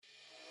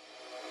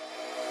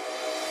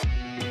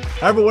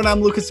Hi everyone, I'm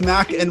Lucas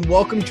Mack, and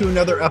welcome to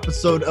another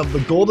episode of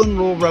the Golden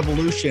Rule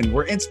Revolution,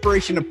 where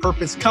inspiration and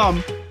purpose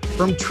come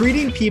from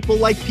treating people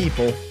like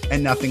people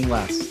and nothing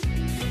less.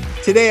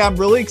 Today, I'm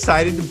really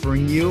excited to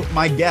bring you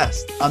my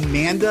guest,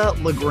 Amanda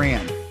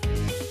LeGrand.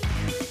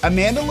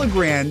 Amanda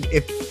LeGrand,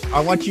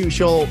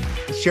 she'll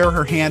share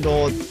her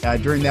handle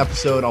during the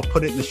episode. I'll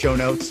put it in the show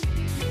notes.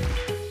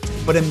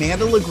 But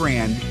Amanda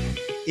LeGrand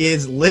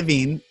is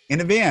living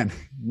in a van,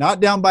 not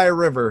down by a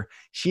river.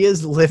 She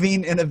is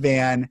living in a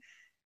van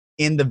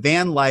in the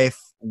van life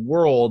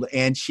world,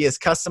 and she has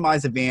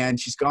customized a van.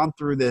 She's gone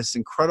through this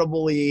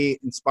incredibly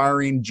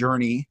inspiring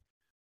journey,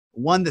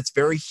 one that's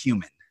very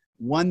human,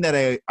 one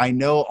that I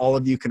know all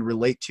of you can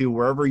relate to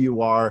wherever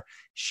you are.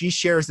 She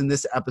shares in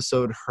this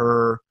episode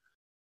her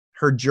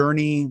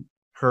journey,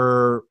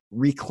 her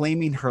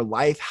reclaiming her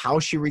life, how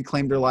she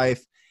reclaimed her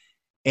life.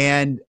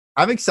 And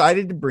I'm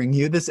excited to bring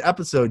you this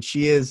episode.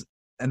 She is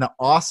an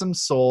awesome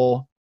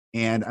soul,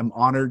 and I'm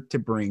honored to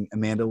bring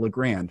Amanda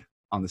LeGrand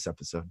on this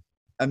episode.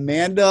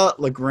 Amanda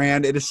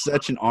LeGrand, it is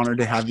such an honor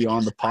to have you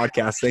on the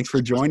podcast. Thanks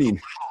for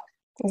joining.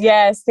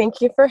 Yes, thank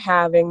you for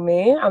having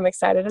me. I'm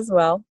excited as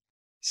well.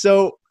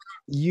 So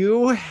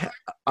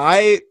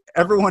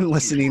everyone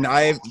listening,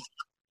 I've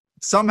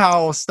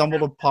somehow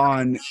stumbled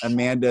upon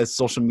Amanda's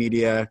social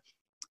media.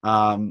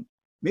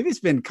 Maybe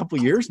it's been a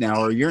couple years now,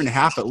 or a year and a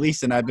half at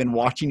least, and I've been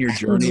watching your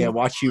journey. I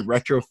watched you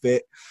retrofit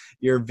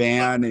your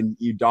van, and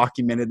you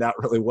documented that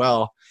really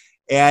well.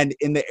 And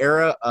in the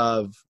era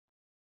of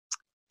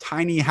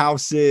tiny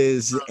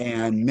houses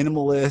and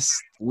minimalist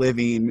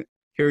living,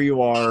 here you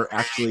are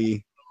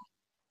actually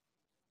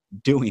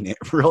doing it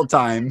real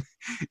time.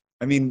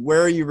 I mean,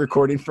 where are you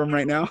recording from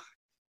right now?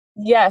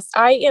 Yes,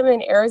 I am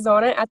in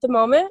Arizona at the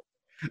moment.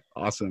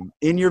 Awesome.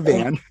 In your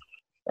van.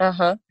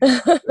 Uh-huh.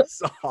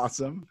 That's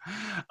awesome.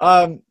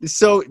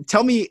 So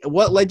tell me,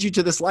 what led you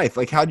to this life?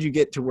 Like, how'd you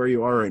get to where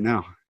you are right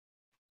now?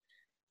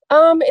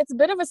 It's a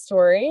bit of a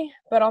story,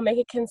 but I'll make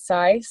it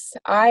concise.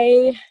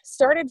 I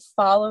started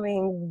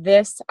following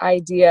this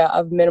idea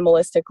of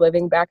minimalistic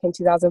living back in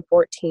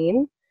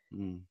 2014.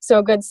 So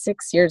a good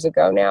 6 years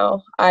ago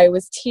now. I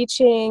was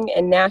teaching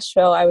in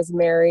Nashville. I was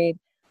married.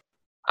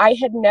 I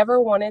had never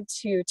wanted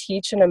to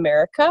teach in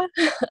America.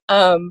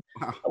 Wow.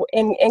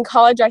 In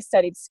college, I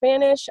studied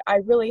Spanish. I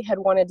really had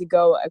wanted to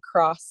go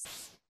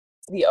across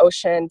the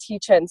ocean,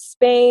 teach in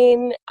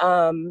Spain,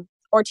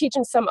 or teach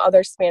in some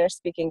other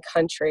Spanish-speaking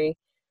country.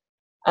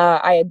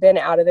 I had been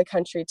out of the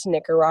country to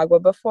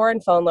Nicaragua before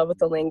and fell in love with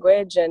the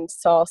language and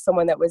saw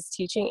someone that was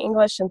teaching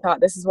English and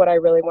thought, this is what I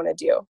really want to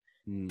do.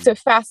 So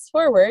fast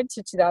forward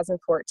to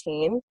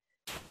 2014,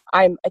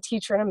 I'm a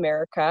teacher in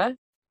America.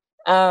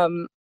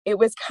 It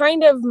was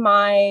kind of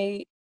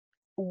my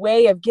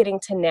way of getting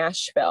to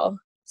Nashville.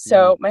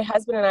 So my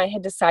husband and I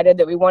had decided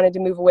that we wanted to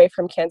move away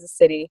from Kansas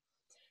City,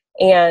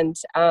 and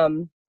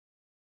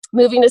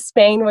moving to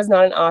Spain was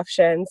not an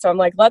option. So I'm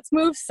like, let's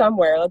move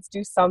somewhere. Let's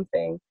do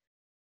something.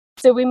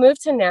 So we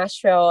moved to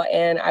Nashville,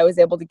 and I was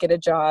able to get a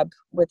job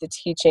with a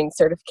teaching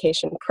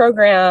certification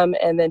program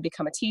and then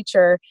become a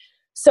teacher.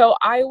 So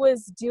I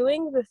was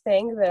doing the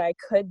thing that I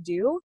could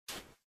do,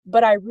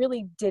 but I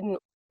really didn't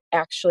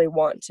actually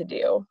want to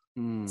do.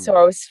 So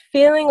I was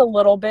feeling a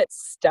little bit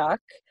stuck.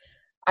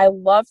 I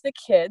love the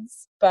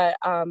kids, but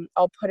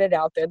I'll put it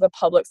out there. The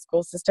public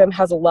school system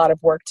has a lot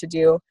of work to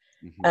do.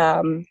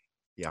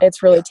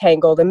 It's really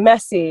tangled and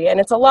messy, and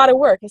it's a lot of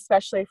work,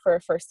 especially for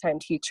a first-time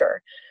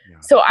teacher.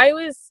 So I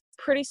was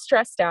pretty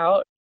stressed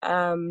out,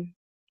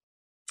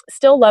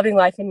 still loving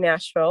life in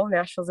Nashville.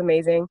 Nashville's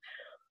amazing.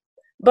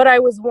 But I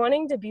was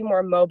wanting to be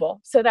more mobile.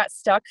 So that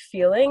stuck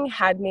feeling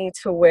had me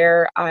to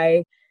where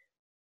I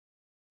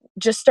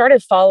just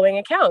started following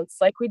accounts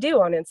like we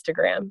do on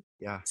Instagram.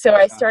 So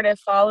I started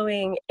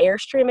following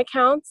Airstream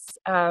accounts.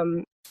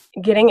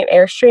 Getting an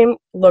Airstream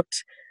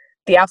looked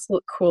the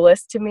absolute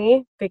coolest to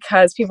me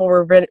because people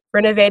were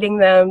renovating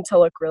them to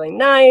look really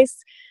nice.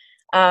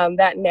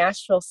 That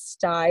Nashville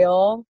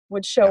style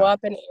would show up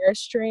in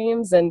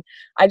Airstreams, and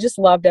I just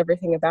loved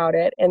everything about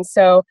it. And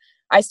so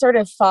I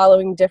started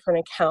following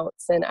different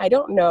accounts, and I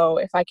don't know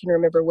if I can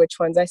remember which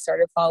ones I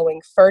started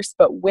following first,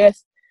 but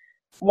with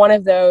one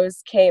of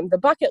those came the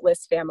Bucket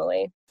List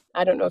family.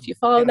 I don't know if you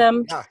follow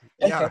them.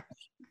 Okay.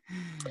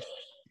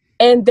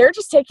 And they're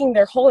just taking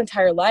their whole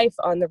entire life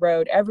on the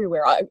road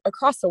everywhere,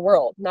 across the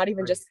world, not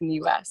even just in the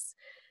US.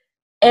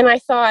 And I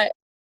thought,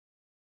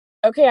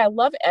 okay, I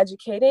love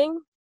educating,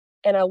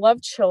 and I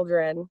love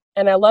children,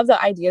 and I love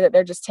the idea that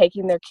they're just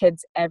taking their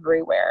kids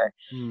everywhere.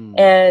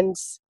 And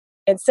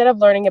instead of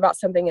learning about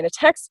something in a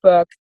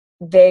textbook,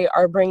 they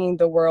are bringing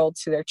the world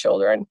to their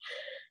children.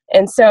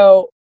 And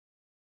so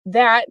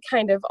that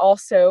kind of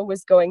also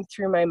was going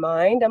through my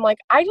mind. I'm like,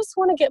 I just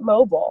want to get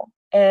mobile.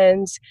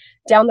 And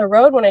down the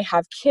road, when I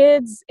have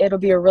kids, it'll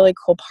be a really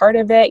cool part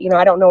of it.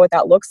 I don't know what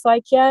that looks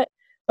like yet,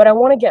 but I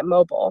want to get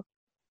mobile.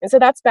 And so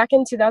that's back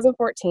in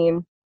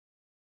 2014.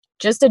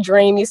 Just a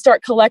dream. You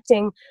start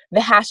collecting the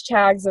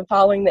hashtags and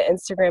following the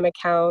Instagram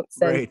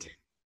accounts and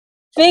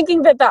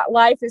thinking that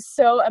life is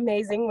so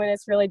amazing when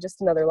it's really just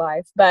another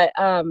life. But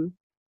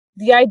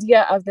the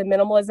idea of the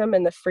minimalism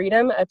and the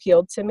freedom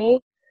appealed to me.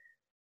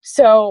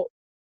 So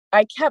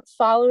I kept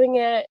following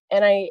it.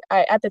 And I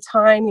at the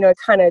time,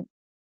 kind of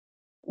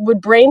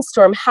would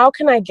brainstorm, how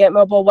can I get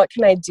mobile? What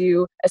can I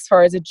do as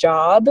far as a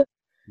job?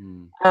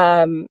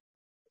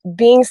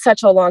 Being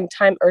such a long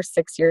time, or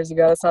 6 years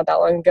ago, it's not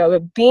that long ago,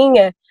 but being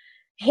a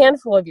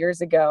handful of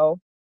years ago,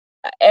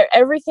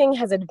 everything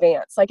has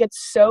advanced. Like,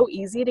 it's so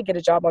easy to get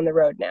a job on the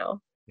road now.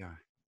 Yeah.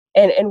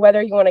 And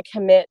whether you want to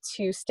commit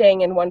to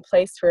staying in one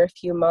place for a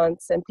few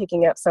months and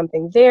picking up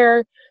something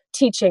there,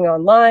 teaching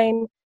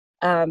online,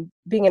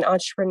 being an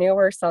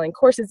entrepreneur, selling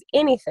courses,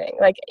 anything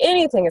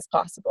is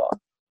possible.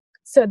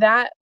 So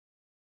that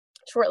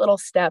short little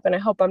step, and I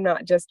hope I'm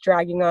not just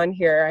dragging on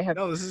here.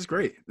 No, this is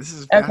great. This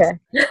is okay.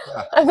 Yeah.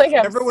 I'm like,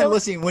 everyone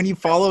listening, when you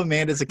follow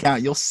Amanda's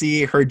account, you'll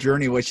see her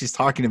journey, what she's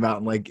talking about.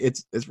 And like,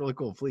 it's really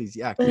cool. Please.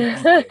 Yeah.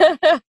 Keep going.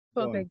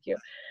 Well, thank you.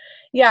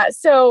 Yeah.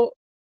 So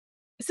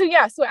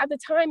at the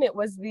time, it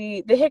was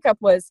the hiccup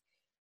was,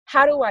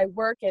 how do I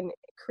work and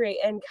create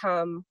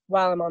income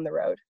while I'm on the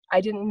road?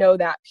 I didn't know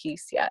that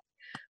piece yet,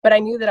 but I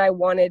knew that I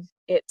wanted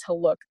it to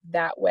look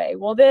that way.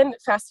 Well, then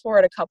fast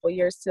forward a couple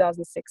years,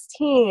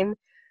 2016,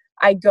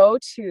 I go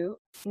to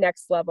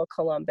Next Level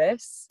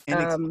Columbus. And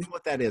explain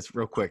what that is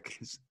real quick.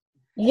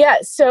 Yeah,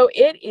 so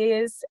it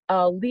is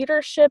a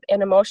leadership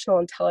and emotional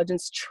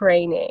intelligence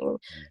training.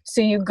 So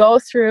you go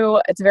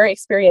through, it's very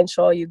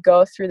experiential. You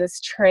go through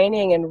this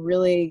training and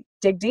really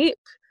dig deep.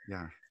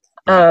 Yeah.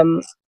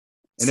 And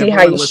see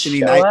how you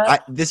listening, show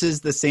up. This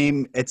is the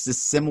same. It's a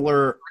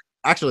similar,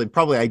 actually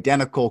probably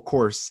identical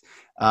course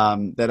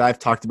that I've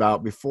talked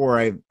about before.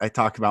 I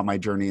talk about my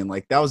journey, and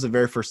like, that was the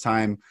very first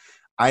time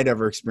I'd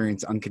ever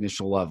experienced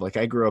unconditional love. Like,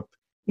 I grew up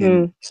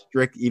in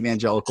strict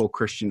evangelical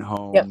Christian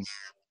home. Yep.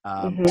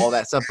 All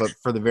that stuff, but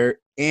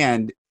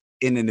and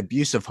in an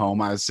abusive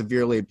home, I was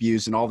severely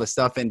abused and all this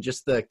stuff. And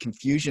just the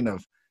confusion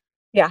of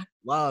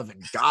love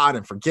and God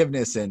and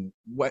forgiveness and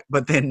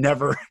but then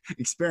never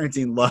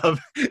experiencing love,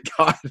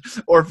 God,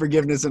 or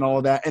forgiveness and all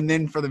of that. And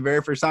then for the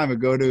very first time,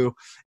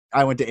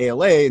 I went to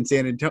ALA in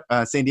San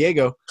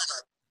Diego,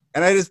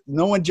 and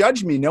no one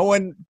judged me. No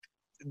one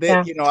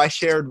I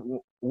shared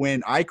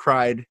when I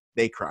cried,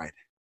 they cried,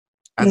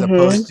 as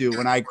opposed to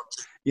when I,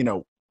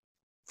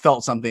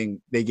 felt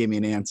something, they gave me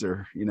an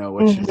answer,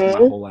 which is my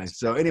whole life.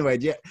 So anyway,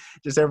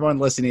 just everyone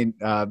listening,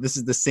 this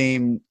is the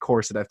same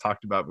course that I've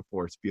talked about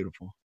before. It's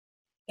beautiful.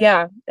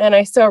 Yeah. And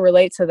I so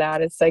relate to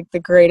that. It's like the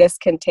greatest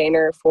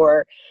container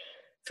for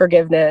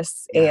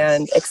forgiveness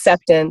and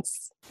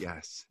acceptance.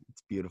 Yes.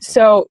 It's beautiful.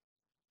 So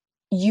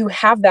you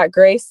have that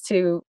grace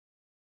to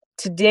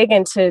dig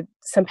into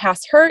some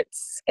past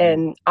hurts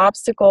and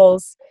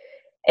obstacles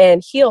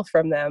and heal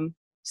from them.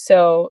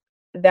 So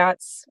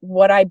that's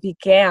what I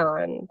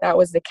began. That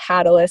was the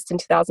catalyst in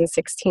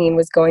 2016,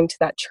 was going to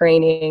that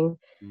training.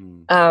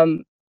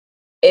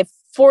 It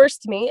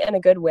forced me, in a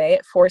good way,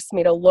 it forced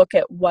me to look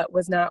at what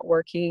was not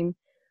working.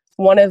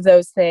 One of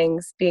those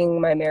things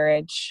being my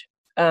marriage.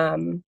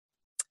 And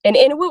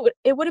it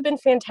would have been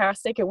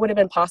fantastic. It would have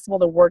been possible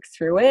to work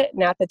through it.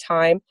 And at the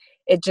time,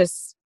 it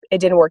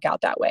didn't work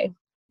out that way.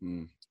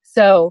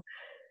 So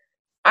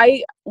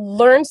I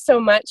learned so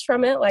much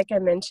from it. Like I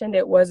mentioned,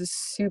 it was a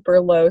super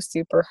low,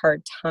 super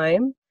hard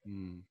time,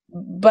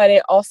 but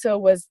it also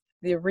was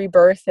the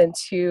rebirth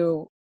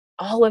into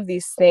all of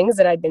these things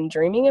that I'd been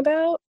dreaming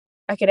about.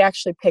 I could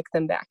actually pick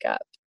them back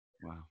up.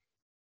 Wow.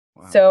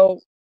 So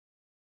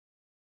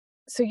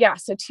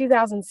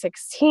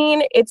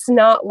 2016, it's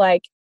not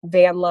like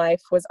van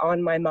life was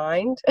on my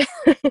mind.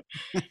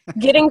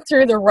 Getting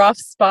through the rough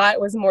spot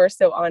was more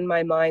so on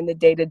my mind, the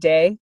day to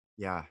day.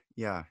 Yeah.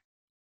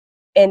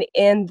 And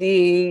in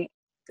the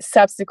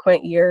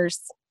subsequent years,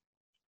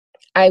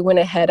 I went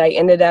ahead. I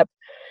ended up,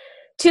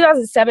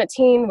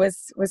 2017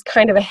 was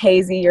kind of a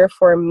hazy year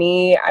for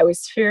me. I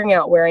was figuring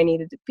out where I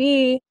needed to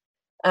be,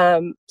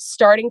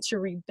 starting to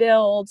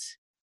rebuild,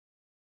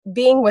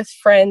 being with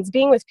friends,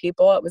 being with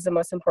people. It was the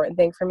most important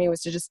thing for me,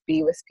 was to just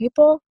be with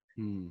people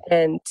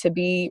and to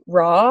be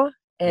raw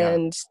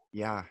and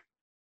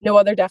no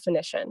other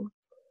definition.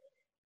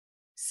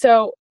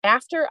 So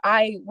after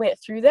I went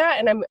through that,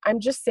 and I'm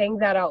just saying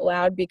that out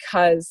loud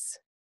because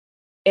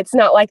it's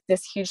not like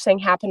this huge thing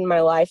happened in my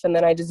life and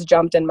then I just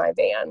jumped in my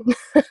van.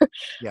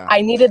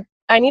 I needed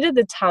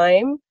the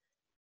time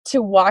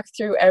to walk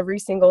through every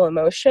single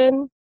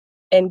emotion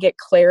and get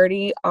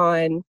clarity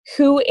on,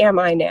 who am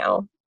I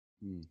now?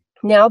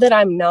 Now that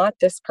I'm not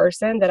this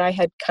person that I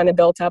had kind of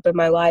built up in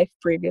my life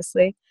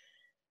previously,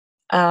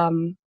 I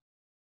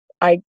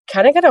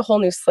kind of got a whole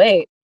new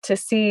slate to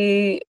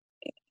see,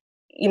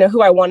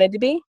 who I wanted to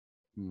be,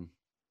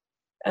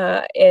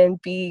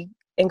 and be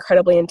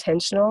incredibly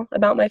intentional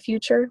about my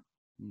future.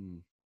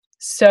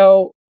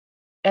 So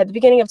at the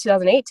beginning of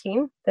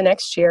 2018, the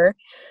next year,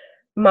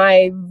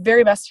 my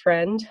very best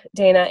friend,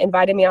 Dana,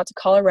 invited me out to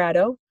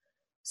Colorado.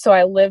 So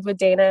I lived with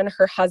Dana and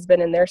her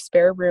husband in their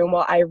spare room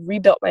while I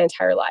rebuilt my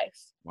entire life.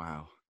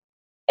 Wow.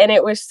 And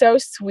it was so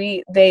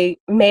sweet. They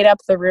made up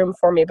the room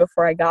for me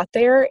before I got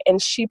there, and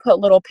she put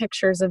little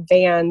pictures of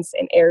vans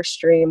and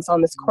Airstreams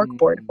on this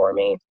corkboard for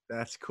me.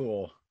 That's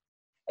cool.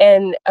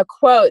 And a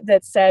quote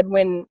that said,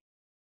 when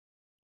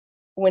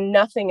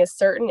nothing is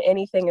certain,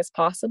 anything is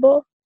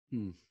possible.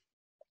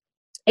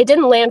 It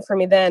didn't land for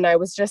me then. I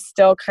was just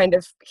still kind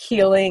of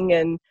healing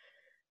and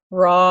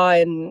raw,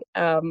 and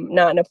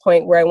not in a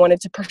point where I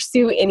wanted to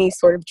pursue any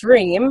sort of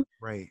dream.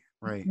 Right.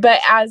 But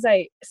as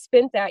I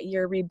spent that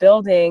year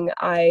rebuilding,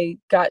 I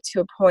got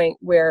to a point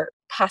where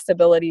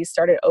possibilities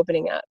started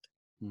opening up.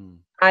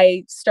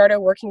 I started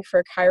working for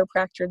a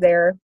chiropractor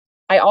there.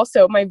 I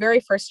also, my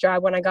very first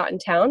job when I got in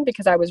town,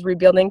 because I was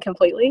rebuilding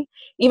completely,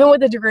 even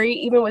with a degree,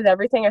 even with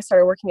everything, I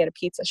started working at a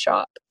pizza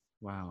shop.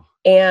 Wow.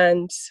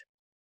 And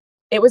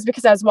it was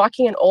because I was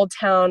walking in Old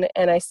Town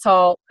and I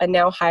saw a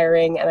Now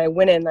hiring, and I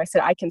went in and I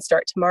said, I can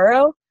start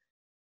tomorrow.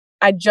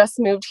 I just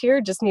moved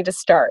here, just need to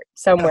start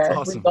somewhere, That's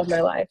awesome. rebuild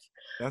my life.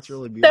 That's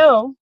really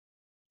beautiful.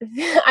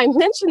 So I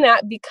mentioned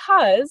that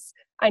because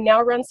I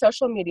now run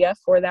social media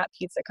for that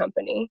pizza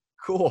company.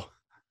 Cool.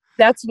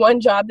 That's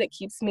one job that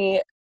keeps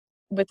me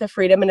with the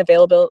freedom and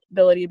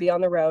availability to be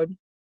on the road.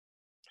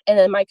 And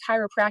then my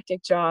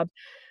chiropractic job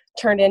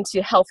turned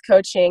into health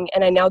coaching,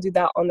 and I now do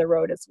that on the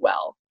road as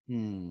well.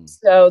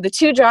 So the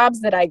two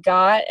jobs that I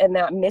got, and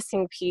that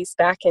missing piece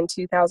back in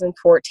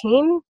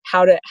 2014,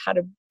 how to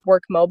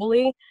work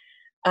mobily,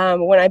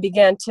 when I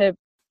began to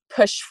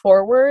push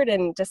forward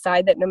and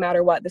decide that no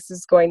matter what, this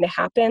is going to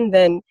happen,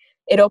 then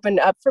it opened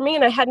up for me.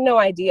 And I had no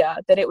idea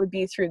that it would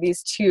be through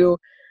these two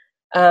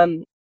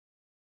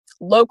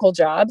local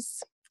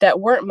jobs that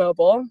weren't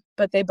mobile,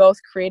 but they both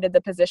created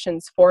the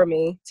positions for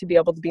me to be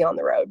able to be on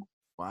the road.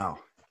 Wow.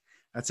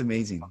 That's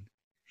amazing.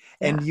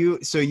 Yeah. And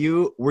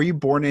were you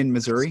born in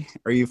Missouri?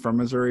 Are you from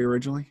Missouri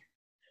originally?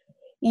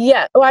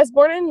 Yeah. Well, I was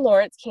born in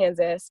Lawrence,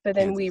 Kansas, but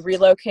then we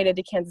relocated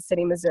to Kansas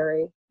City,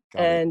 Missouri,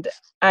 and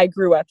I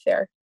grew up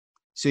there.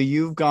 So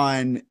you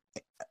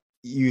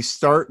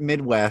start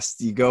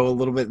Midwest, you go a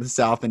little bit to the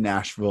South in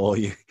Nashville,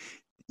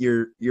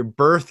 your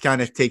birth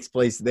kind of takes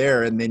place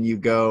there. And then you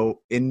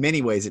go, in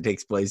many ways it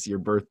takes place, your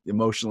birth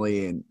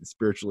emotionally and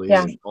spiritually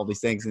and all these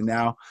things. And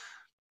now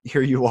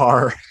here you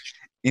are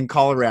in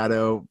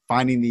Colorado,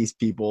 finding these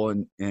people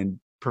and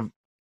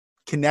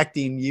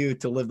connecting you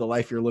to live the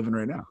life you're living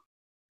right now.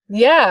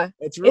 Yeah.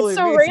 It's really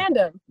so amazing.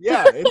 Random.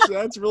 Yeah.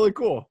 That's really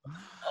coal.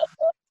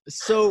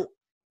 So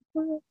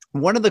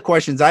one of the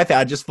questions I've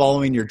had just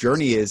following your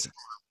journey is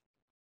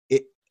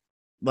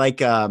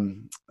maybe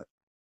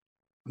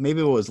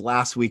it was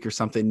last week or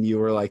something. You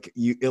were like,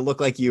 it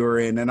looked like you were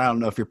in, and I don't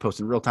know if you're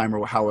posting real time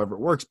or however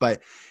it works,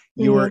 but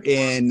you were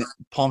in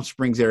Palm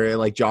Springs area,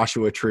 like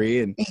Joshua Tree,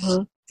 and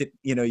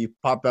you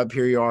pop up,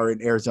 here you are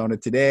in Arizona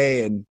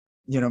today. And,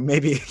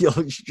 maybe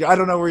I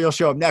don't know where you'll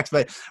show up next,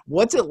 but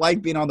what's it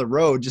like being on the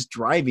road, just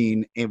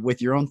driving and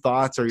with your own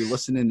thoughts? Are you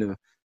listening to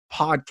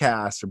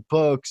podcasts or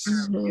books,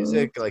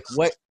 music? Like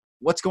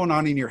what's going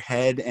on in your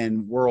head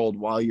and world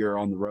while you're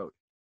on the road?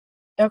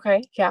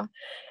 Okay. Yeah.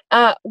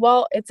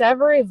 Well, it's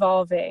ever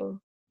evolving.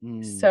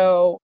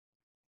 So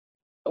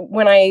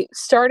when I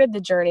started the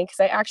journey, because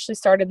I actually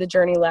started the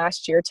journey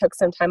last year, took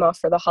some time off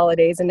for the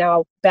holidays, and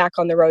now back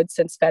on the road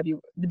since the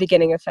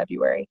beginning of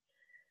February.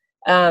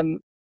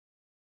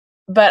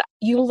 But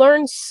you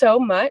learn so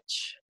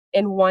much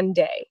in one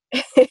day.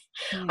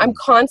 I'm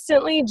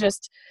constantly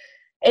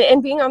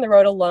and being on the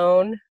road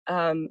alone,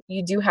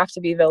 you do have to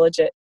be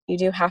vigilant. You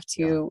do have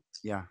to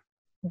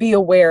be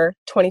aware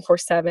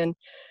 24/7.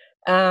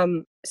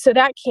 So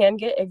that can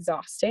get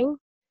exhausting.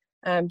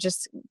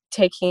 Just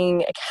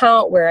taking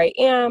account where I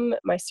am,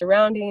 my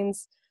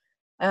surroundings.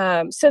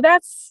 So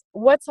that's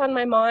what's on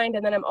my mind.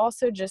 And then I'm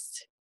also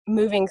just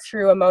moving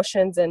through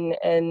emotions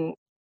and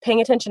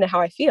paying attention to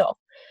how I feel.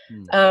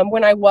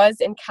 When I was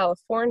in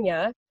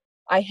California,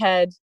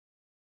 I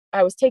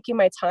was taking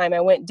my time.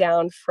 I went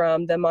down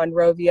from the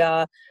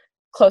Monrovia,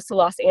 close to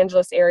Los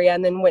Angeles area,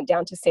 and then went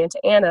down to Santa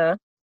Ana.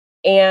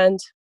 And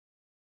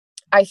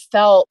it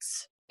felt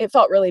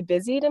really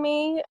busy to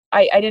me.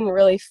 I didn't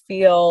really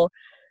feel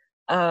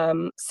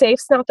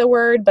safe's not the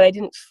word, but I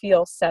didn't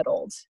feel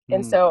settled.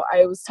 And so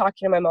I was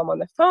talking to my mom on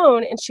the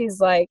phone, and she's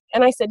like,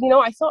 and I said,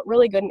 I felt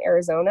really good in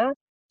Arizona.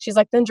 She's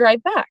like, then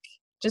drive back,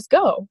 just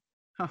go.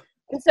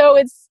 And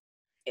so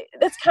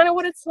that's kind of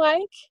what it's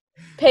like,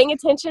 paying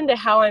attention to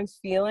how I'm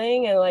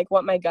feeling and like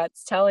what my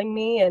gut's telling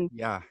me. And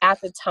at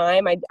the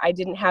time I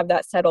didn't have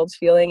that settled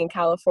feeling in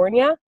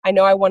California. I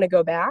know I want to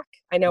go back.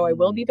 I know I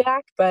will be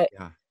back, but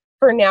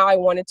for now I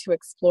wanted to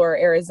explore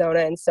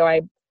Arizona. And so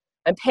I'm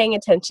paying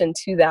attention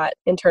to that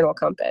internal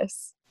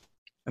compass.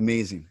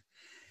 Amazing.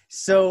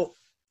 So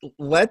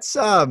let's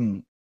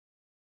jump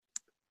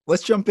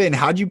in.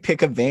 How'd you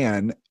pick a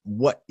van?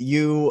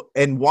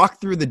 And walk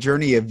through the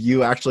journey of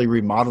you actually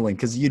remodeling,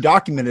 because you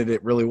documented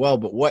it really well,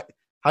 but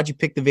how'd you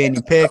pick the van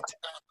you picked?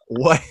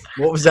 What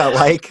was that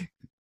like?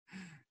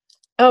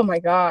 Oh my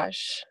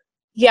gosh.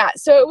 Yeah.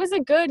 So it was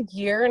a good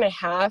year and a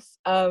half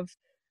of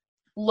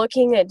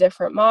looking at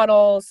different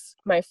models,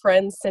 my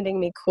friends sending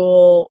me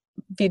cool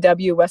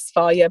VW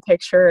Westphalia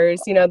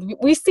pictures. You know,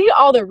 we see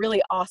all the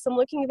really awesome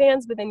looking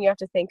vans, but then you have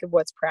to think of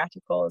what's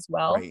practical as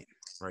well. Right,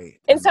 right.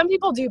 And some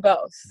people do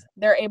both.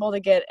 They're able to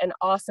get an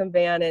awesome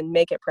van and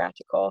make it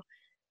practical.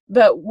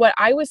 But what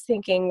I was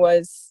thinking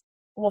was,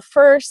 well,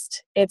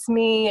 first, it's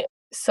me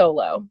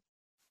solo.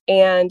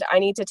 And I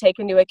need to take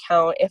into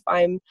account if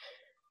I'm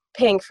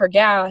paying for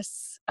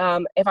gas,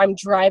 if I'm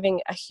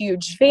driving a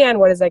huge van,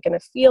 what is that going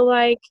to feel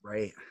like?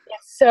 Right.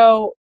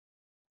 So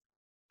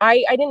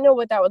I didn't know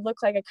what that would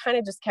look like. I kind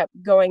of just kept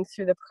going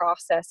through the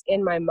process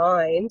in my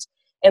mind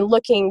and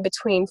looking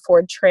between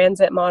Ford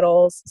Transit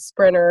models,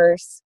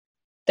 Sprinters.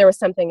 There was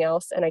something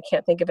else, and I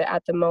can't think of it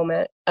at the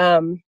moment.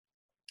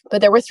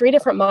 But there were 3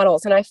 different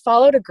models, and I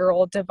followed a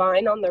girl,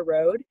 Divine on the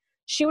Road.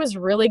 She was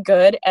really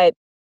good at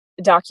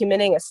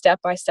documenting a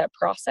step-by-step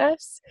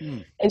process.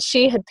 And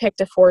she had picked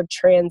a Ford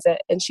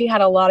Transit, and she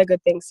had a lot of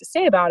good things to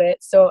say about it.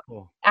 So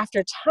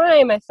after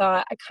time, I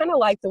thought, I kind of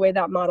like the way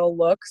that model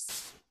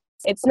looks.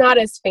 It's not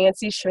as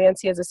fancy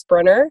schmancy as a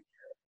Sprinter,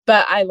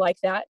 but I like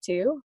that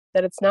too,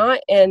 that it's not.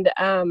 And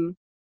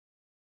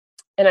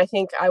I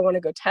think I want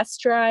to go test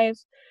drive.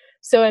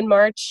 So in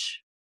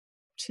March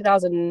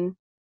 2019,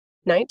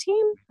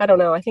 I don't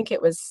know, I think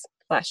it was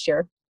last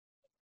year,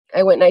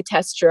 I went and I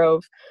test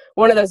drove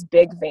one of those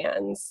big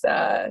vans,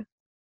 the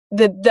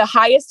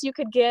highest you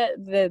could get,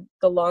 the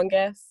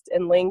longest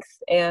in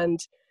length, and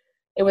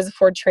it was a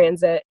Ford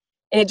Transit,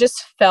 and it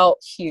just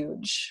felt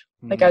huge,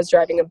 like I was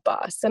driving a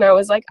bus. And I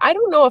was like, I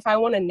don't know if I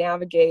want to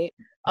navigate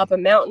up a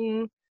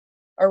mountain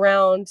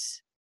around,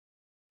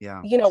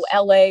 you know,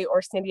 LA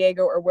or San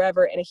Diego or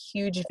wherever in a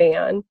huge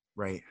van.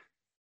 Right.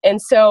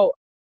 And so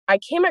I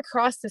came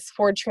across this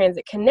Ford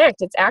Transit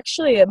Connect. It's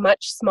actually a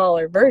much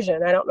smaller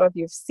version. I don't know if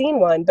you've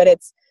seen one, but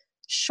it's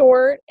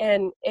short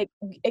and it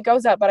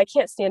goes up, but I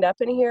can't stand up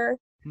in here.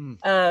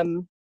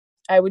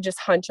 I would just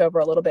hunch over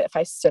a little bit if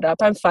I stood up.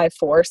 I'm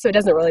 5'4", so it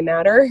doesn't really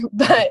matter,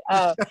 but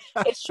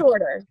it's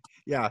shorter.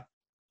 Yeah.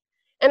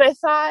 And I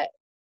thought,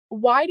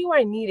 why do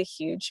I need a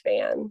huge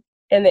van?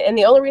 And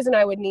the only reason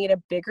I would need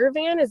a bigger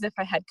van is if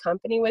I had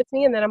company with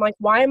me. And then I'm like,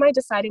 why am I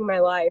deciding my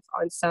life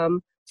on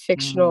some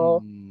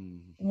fictional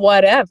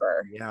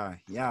whatever?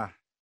 Yeah.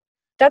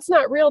 That's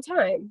not real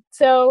time.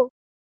 So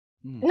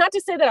not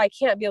to say that I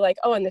can't be like,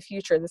 oh, in the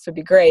future, this would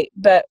be great,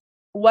 but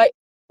what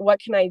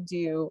can I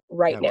do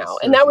right now?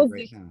 And that was,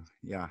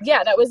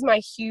 that was my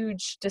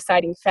huge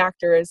deciding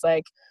factor, is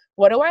like,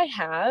 what do I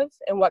have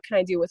and what can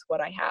I do with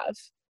what I have?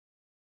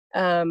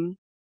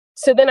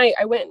 So then I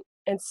went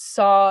and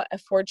saw a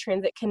Ford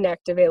Transit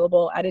Connect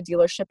available at a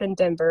dealership in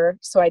Denver.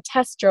 So I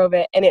test drove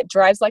it, and it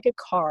drives like a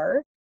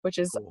car, which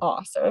is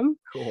awesome.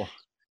 Cool.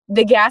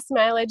 The gas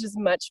mileage is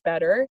much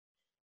better,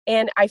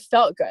 and I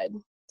felt good.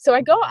 So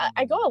I go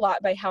a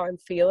lot by how I'm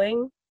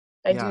feeling.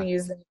 I do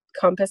use the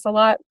compass a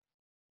lot.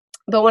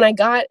 But when I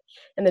got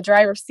in the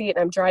driver's seat and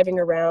I'm driving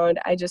around,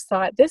 I just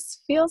thought, this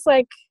feels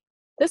like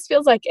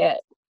it.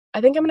 I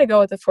think I'm going to go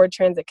with the Ford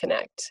Transit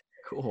Connect.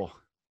 Cool.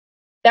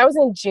 That was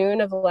in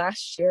June of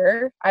last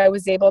year. I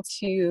was able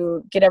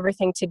to get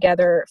everything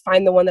together,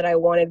 find the one that I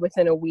wanted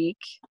within a week.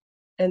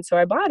 And so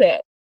I bought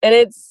it.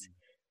 And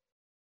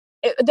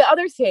the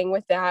other thing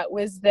with that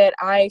was that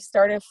I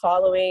started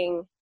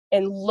following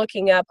and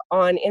looking up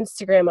on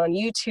Instagram, on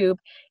YouTube,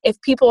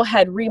 if people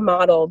had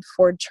remodeled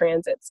Ford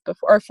Transits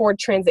before, or Ford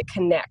Transit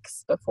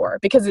Connects before,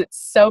 because it's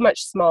so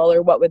much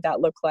smaller. What would that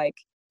look like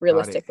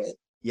realistically?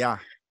 Yeah.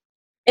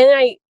 And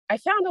I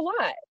found a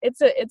lot.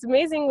 It's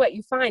amazing what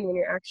you find when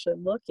you're actually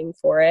looking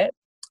for it.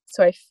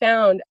 So I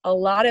found a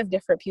lot of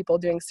different people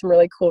doing some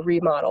really cool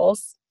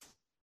remodels.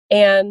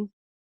 And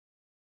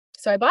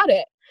so I bought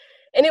it.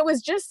 And it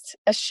was just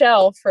a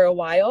shell for a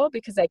while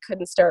because I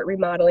couldn't start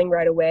remodeling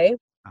right away.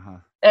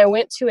 And I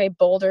went to a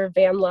Boulder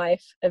van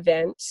life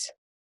event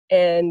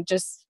and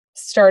just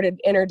started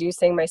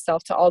introducing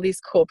myself to all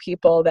these cool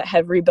people that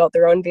have rebuilt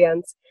their own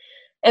vans.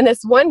 And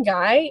this one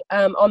guy,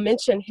 I'll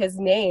mention his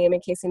name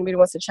in case anybody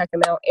wants to check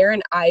him out,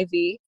 Aaron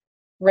Ivy,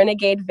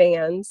 Renegade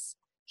Vans.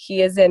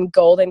 He is in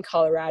Golden,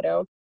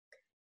 Colorado.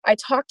 I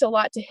talked a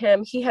lot to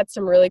him. He had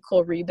some really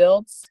cool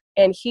rebuilds,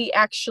 and he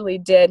actually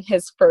did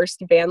his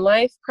first van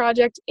life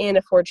project in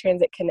a Ford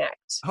Transit Connect.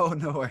 Oh,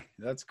 no way.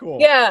 That's cool.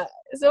 Yeah.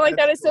 So like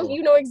That's that is cool. So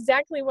you know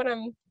exactly what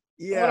I'm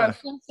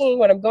thinking,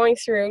 what I'm going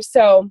through.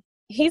 So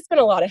he's been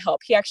a lot of help.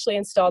 He actually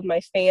installed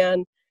my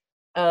fan.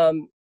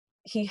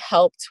 He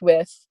helped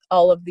with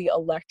all of the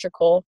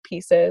electrical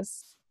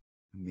pieces.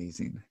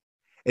 Amazing.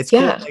 It's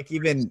cool. Like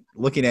even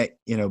looking at,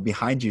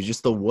 behind you,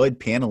 just the wood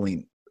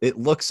paneling, it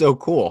looks so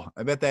cool.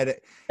 I bet that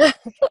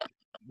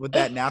with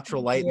that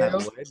natural light in that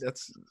wood,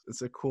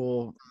 it's a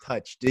cool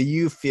touch. Do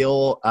you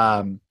feel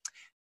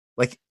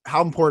like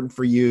how important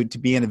for you to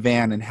be in a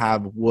van and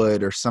have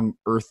wood or some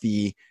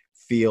earthy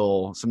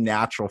feel, some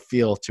natural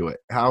feel to it?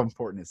 How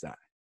important is that?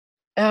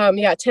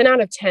 10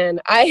 out of 10.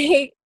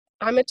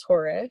 I'm a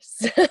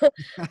Taurus.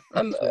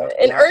 I'm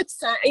an earth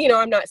sign.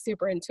 I'm not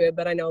super into it,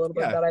 but I know a little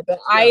bit about it. But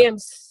I am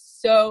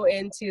so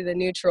into the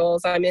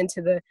neutrals. I'm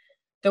into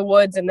the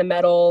woods and the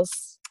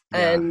metals.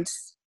 And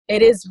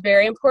It is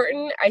very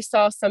important. I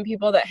saw some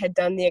people that had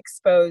done the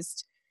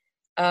exposed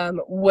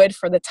wood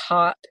for the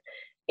top,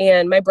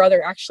 and my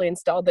brother actually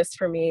installed this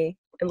for me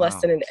in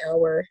less than an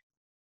hour.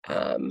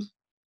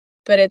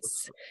 But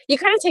you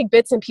kind of take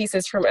bits and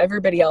pieces from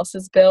everybody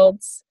else's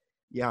builds.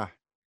 Yeah.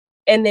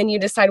 And then you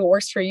decide what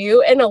works for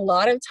you. And a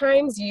lot of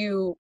times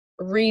you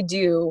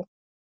redo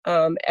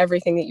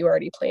everything that you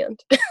already planned.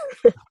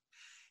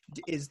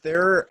 Is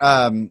there,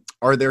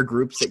 are there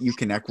groups that you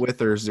connect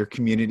with, or is there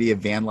community of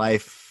van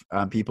life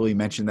people? You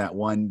mentioned that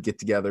one get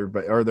together,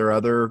 but are there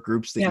other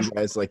groups that you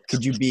guys like?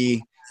 Could you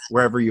be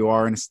wherever you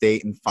are in a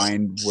state and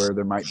find where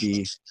there might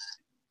be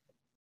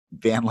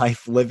van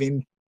life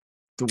living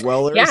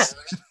dwellers?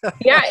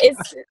 Yeah,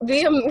 it's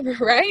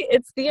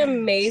it's the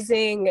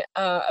amazing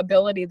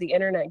ability the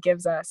internet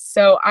gives us.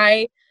 So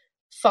I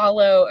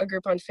follow a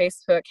group on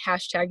Facebook,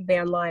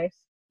 #vanlife.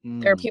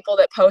 There are people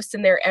that post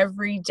in there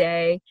every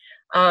day.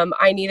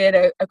 I needed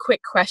a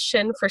quick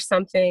question for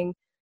something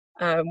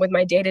with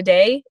my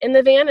day-to-day in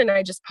the van, and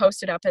I just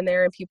post it up in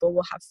there, and people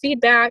will have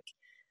feedback.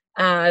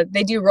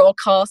 They do roll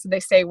call, so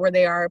they say where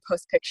they are,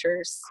 post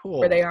pictures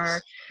where they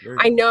are.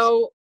 I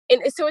know.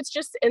 And so it's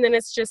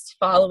just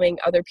following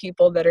other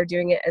people that are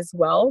doing it as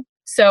well.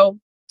 So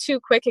 2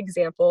 quick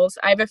examples.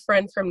 I have a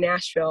friend from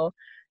Nashville,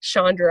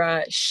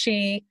 Chandra.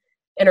 She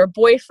and her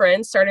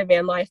boyfriend started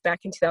van life back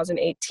in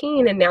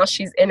 2018, and now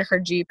she's in her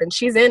Jeep and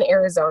she's in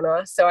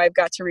Arizona. So I've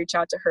got to reach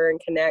out to her and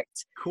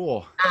connect.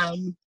 Cool.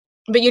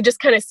 But you just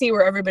kind of see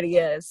where everybody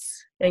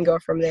is and go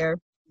from there.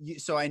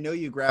 So I know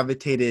you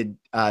gravitated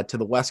to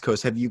the West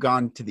Coast. Have you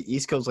gone to the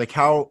East Coast? Like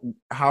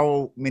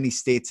how many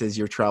states has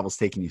your travels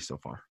taken you so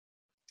far?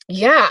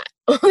 Yeah,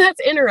 well,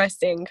 that's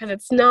interesting because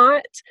it's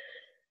not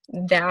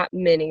that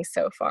many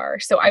so far.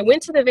 So I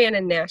went to the van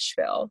in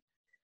Nashville,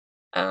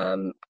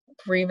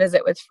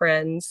 revisit with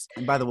friends.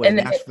 And by the way,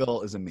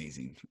 Nashville is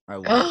amazing. I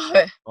love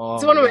it.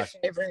 It's one of my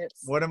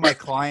favorites. One of my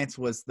clients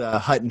was the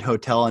Hutton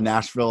Hotel in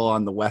Nashville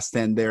on the West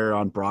End there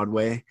on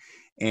Broadway.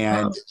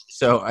 And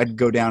so I'd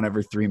go down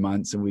every 3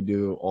 months and we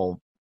do all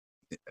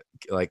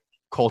like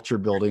culture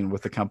building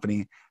with the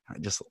company. I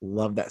just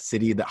love that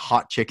city, that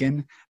hot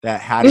chicken, that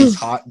Hattie's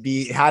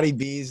Hattie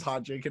B's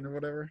hot chicken or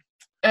whatever.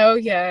 Oh,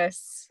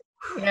 yes.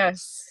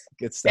 Yes.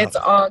 Good stuff. It's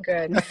all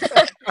good.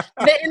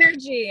 The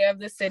energy of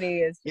the city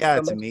is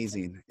it's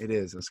amazing. It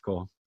is. It's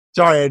cool.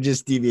 Sorry, I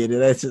just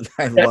deviated. That's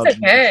love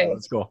okay.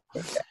 That's cool.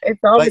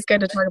 It's always good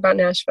to talk about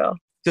Nashville.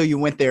 So you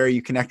went there,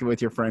 you connected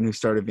with your friend who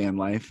started van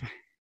life.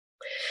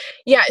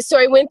 Yeah. So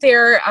I went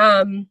there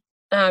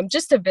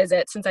just to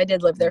visit, since I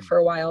did live there for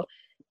a while.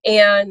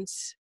 And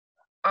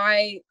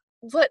I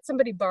let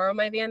somebody borrow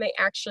my van. They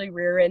actually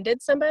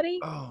rear-ended somebody.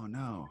 Oh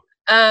no.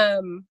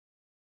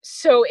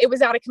 So it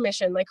was out of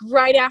commission, like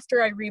right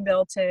after I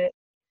rebuilt it,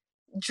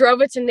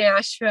 drove it to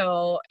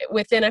Nashville.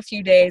 Within a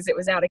few days, it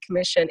was out of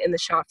commission in the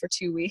shop for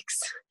 2 weeks.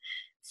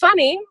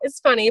 It's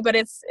funny, but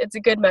it's a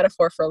good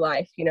metaphor for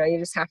life. You know, you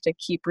just have to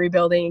keep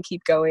rebuilding and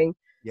keep going.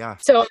 Yeah.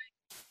 So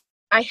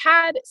I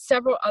had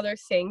several other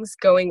things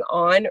going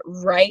on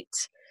right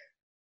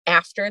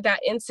after that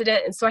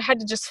incident. And so I had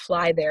to just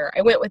fly there.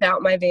 I went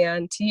without my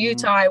van to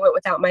Utah. I went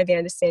without my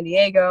van to San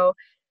Diego.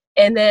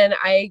 And then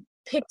I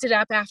picked it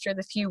up after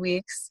the few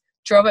weeks,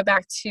 drove it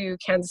back to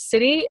Kansas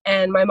City.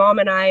 And my mom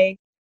and I,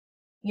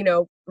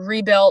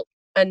 rebuilt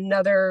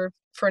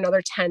for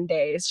another 10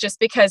 days, just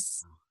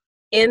because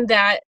in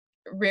that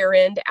rear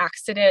end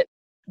accident,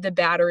 the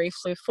battery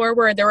flew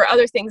forward. There were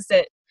other things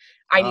that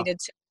I needed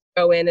to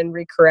go in and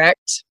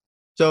recorrect.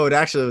 So it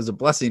actually was a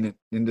blessing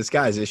in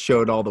disguise. It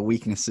showed all the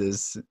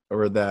weaknesses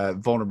or the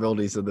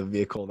vulnerabilities of the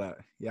vehicle.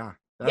 Yeah,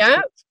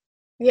 it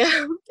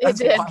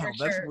did. For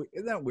sure.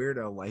 Isn't that weird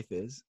how life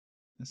is?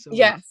 So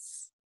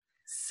yes.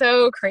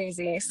 So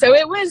crazy. So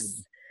it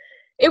was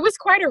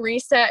quite a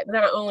reset,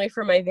 not only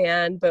for my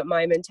van, but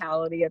my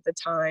mentality at the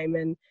time,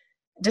 and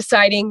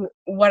deciding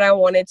what I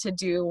wanted to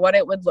do, what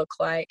it would look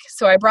like.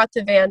 So I brought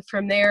the van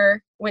from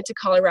there, went to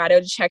Colorado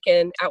to check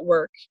in at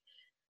work.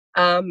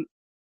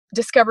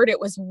 Discovered it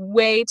was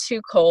way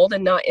too cold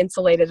and not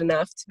insulated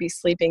enough to be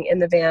sleeping in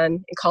the van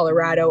in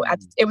Colorado.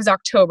 It was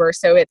October,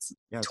 so it's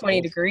 20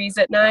 cold. Degrees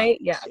at night.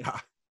 Yeah.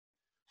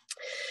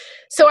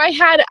 So I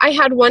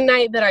had one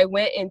night that I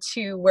went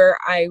into where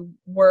I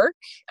work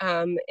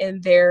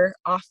in their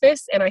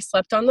office, and I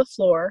slept on the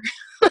floor.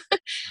 Wow.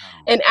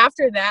 And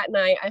after that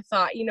night, I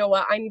thought, you know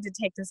what, I need to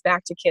take this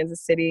back to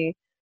Kansas City,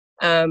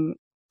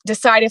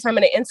 decide if I'm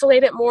going to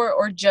insulate it more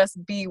or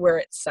just be where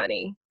it's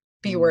sunny,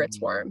 be where it's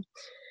warm.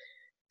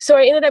 So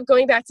I ended up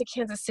going back to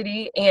Kansas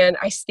City, and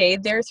I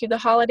stayed there through the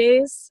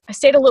holidays. I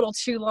stayed a little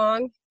too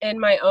long in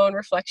my own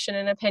reflection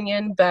and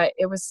opinion, but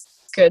it was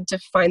good to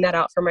find that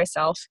out for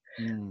myself.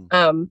 And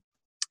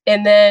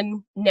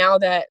then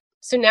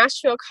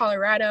Nashville,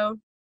 Colorado,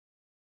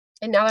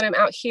 and now that I'm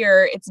out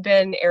here, it's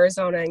been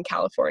Arizona and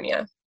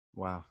California.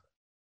 Wow.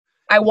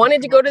 I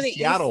wanted to go to the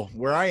Seattle,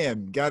 where I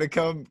am. Got to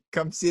come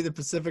see the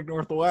Pacific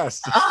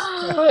Northwest.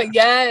 Oh,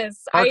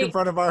 yes. Park in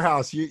front of our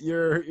house.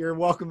 You're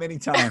welcome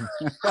anytime.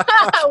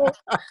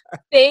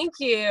 Thank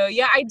you.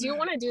 Yeah, I do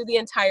want to do the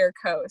entire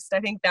coast. I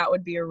think that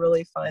would be a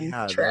really fun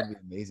trip. That'd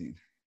be amazing.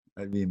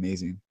 That'd be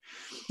amazing.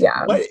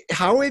 Yeah.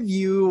 How have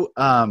you,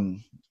 gosh,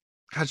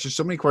 there's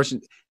so many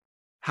questions.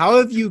 How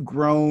have you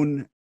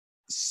grown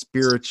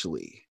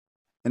spiritually?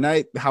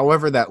 And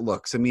however that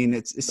looks, I mean,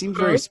 it seems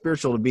very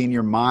spiritual to be in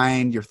your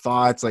mind, your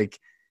thoughts, like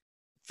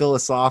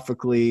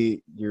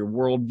philosophically, your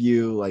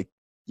worldview, like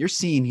you're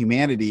seeing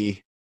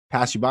humanity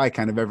pass you by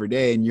kind of every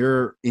day, and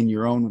you're in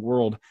your own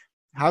world.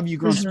 How have you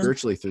grown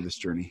spiritually through this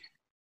journey?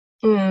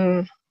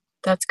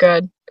 That's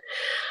good.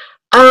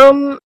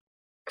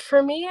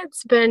 For me,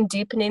 it's been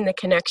deepening the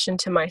connection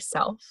to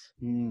myself.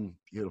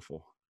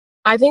 Beautiful.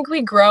 I think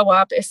we grow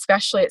up,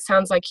 especially, it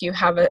sounds like you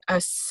have a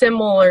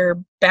similar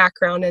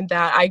background in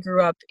that. I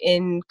grew up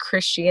in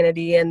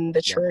Christianity and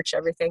the church,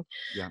 everything.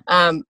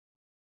 Yeah.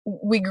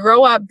 We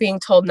grow up being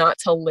told not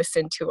to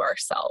listen to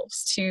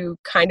ourselves, to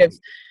kind of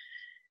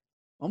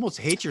almost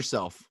hate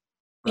yourself.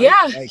 Right?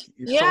 Yeah. Like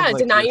told, like,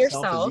 deny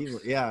yourself.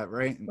 Yeah.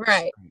 Right.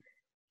 Right.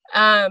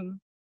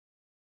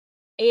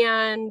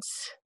 And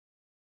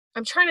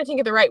I'm trying to think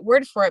of the right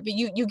word for it, but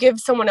you give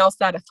someone else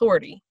that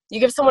authority. You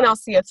give someone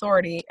else the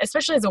authority,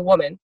 especially as a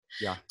woman,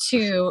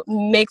 to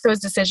make those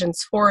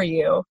decisions for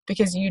you,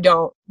 because you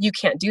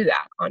can't do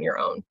that on your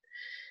own.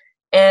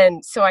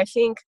 And so I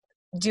think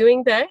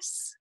doing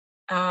this,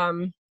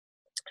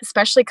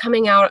 especially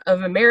coming out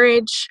of a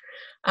marriage,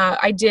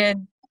 I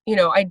did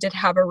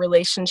have a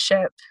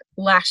relationship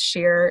last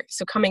year.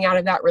 So coming out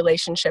of that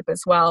relationship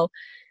as well,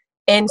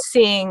 and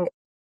seeing,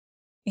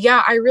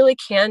 I really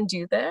can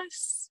do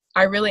this.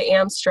 I really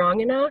am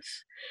strong enough.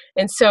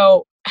 And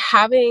so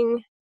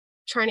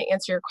trying to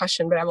answer your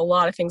question, but I have a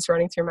lot of things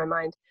running through my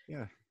mind.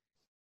 Yeah.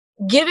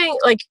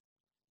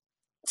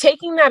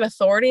 Taking that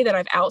authority that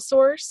I've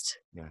outsourced,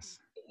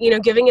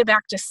 giving it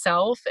back to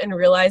self, and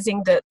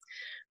realizing that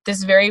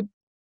this very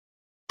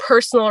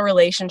personal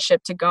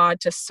relationship to God,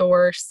 to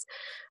source,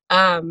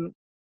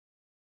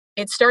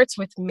 it starts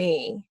with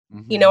me.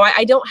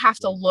 I don't have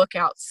to look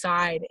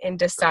outside and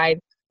decide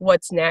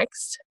what's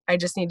next. I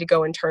just need to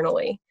go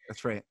internally.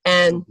 That's right.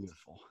 And so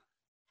beautiful.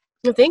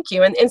 Thank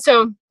you. And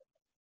so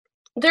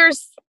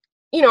there's,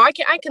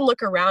 I can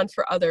look around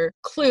for other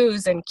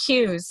clues and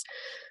cues,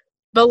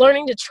 but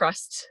learning to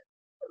trust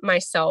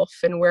myself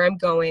and where I'm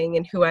going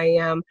and who I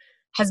am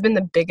has been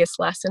the biggest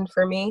lesson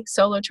for me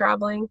solo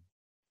traveling.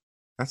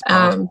 That's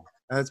powerful.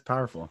 That's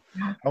powerful.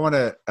 I want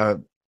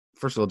to,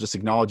 first of all, just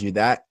acknowledge you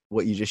that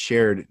what you just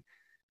shared,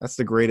 that's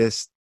the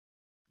greatest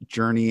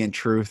journey and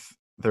truth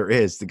there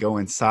is, to go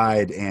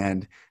inside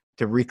and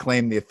to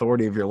reclaim the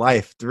authority of your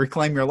life, to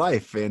reclaim your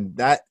life. And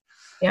that,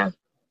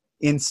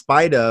 in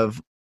spite of,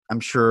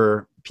 I'm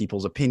sure,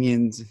 people's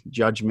opinions,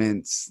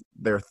 judgments,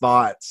 their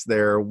thoughts,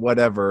 their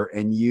whatever,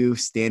 and you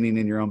standing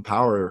in your own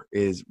power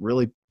is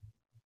really,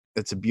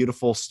 it's a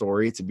beautiful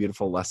story. It's a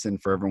beautiful lesson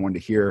for everyone to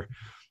hear.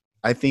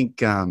 I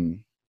think, I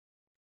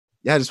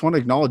just want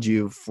to acknowledge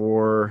you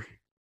for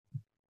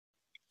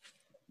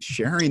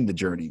sharing the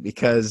journey,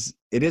 because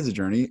it is a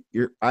journey.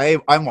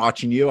 I'm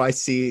watching you. I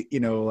see,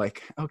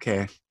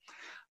 okay,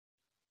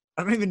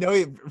 I don't even know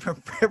you. For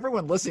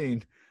everyone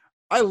listening,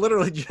 I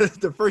literally just,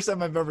 the first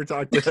time I've ever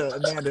talked to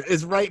Amanda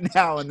is right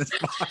now in this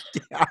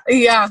podcast.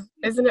 Yeah.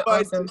 Isn't it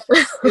awesome?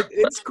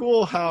 It's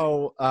cool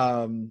how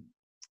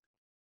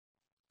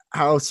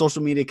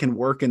social media can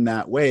work in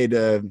that way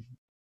to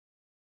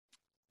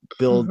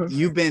build.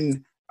 You've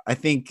been, I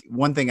think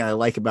one thing I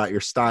like about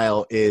your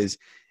style is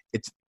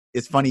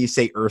it's funny you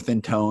say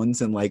earthen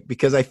tones, and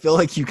because I feel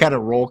like you kind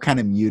of roll kind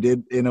of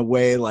muted in a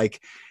way,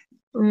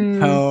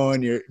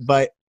 tone,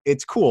 but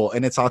it's cool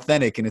and it's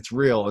authentic and it's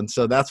real. And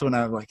so that's when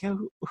I'm like, hey,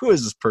 who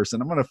is this person?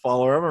 I'm going to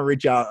follow her. I'm going to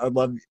reach out. I'd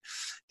love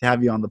to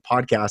have you on the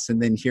podcast.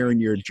 And then hearing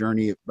your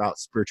journey about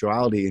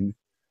spirituality and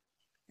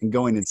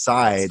going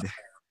inside,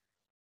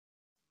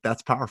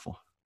 that's powerful.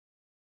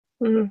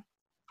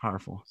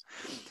 Powerful.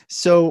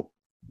 So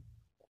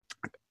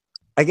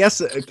I guess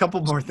a couple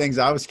more things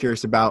I was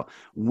curious about.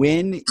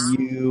 When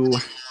you,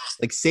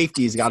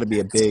 safety has got to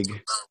be a big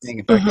thing.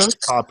 In fact, I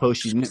saw a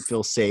post, you didn't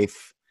feel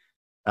safe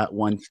at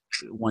one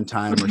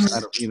time, or I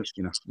don't, you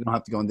don't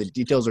have to go into the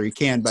details, or you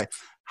can, but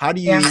how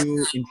do you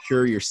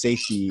ensure your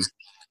safety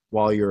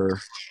while you're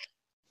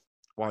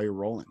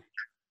rolling?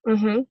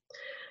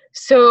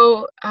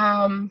 So,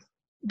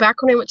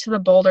 back when I went to the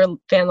Boulder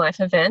Van Life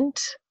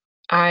event,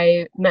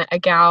 I met a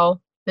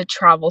gal that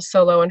travels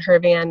solo in her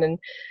van, and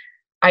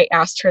I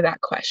asked her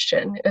that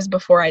question. It was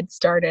before I'd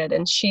started,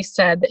 and she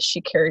said that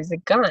she carries a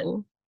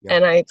gun.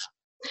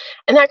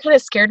 And that kind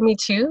of scared me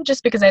too,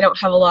 just because I don't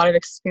have a lot of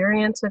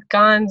experience with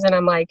guns. And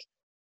I'm like,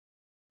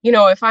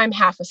 if I'm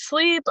half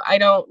asleep, I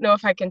don't know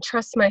if I can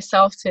trust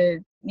myself to,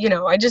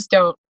 I just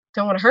don't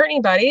want to hurt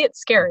anybody.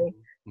 It's scary.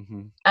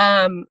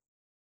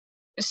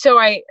 So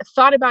I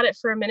thought about it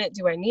for a minute.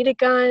 Do I need a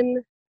gun?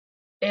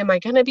 Am I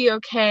going to be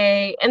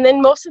okay? And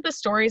then most of the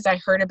stories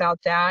I heard about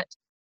that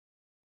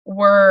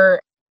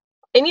were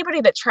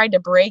anybody that tried to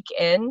break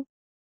in.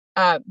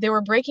 They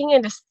were breaking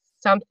into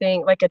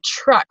something like a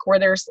truck where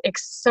there's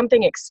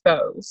something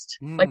exposed,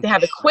 like they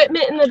have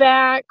equipment in the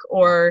back,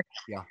 or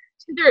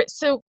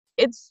so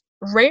it's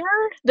rare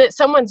that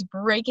someone's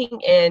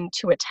breaking in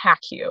to attack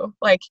you.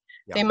 Like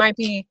they might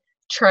be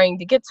trying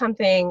to get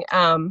something.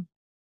 And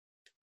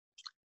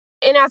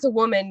as a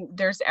woman,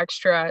 there's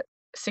extra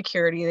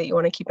security that you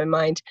want to keep in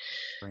mind.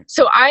 Right.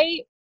 So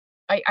I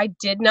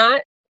did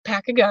not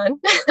pack a gun.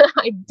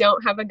 I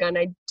don't have a gun.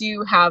 I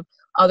do have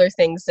other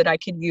things that I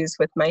could use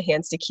with my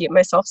hands to keep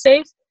myself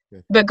safe.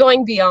 Good. But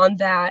going beyond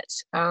that,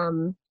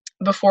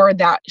 before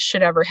that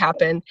should ever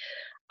happen,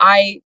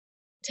 I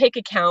take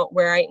account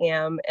where I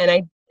am,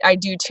 and I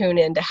do tune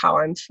into how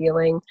I'm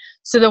feeling.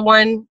 So the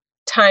one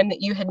time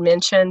that you had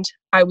mentioned,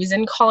 I was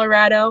in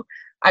Colorado.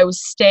 It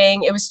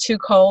was too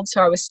cold,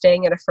 so I was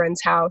staying at a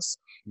friend's house,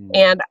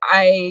 and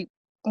I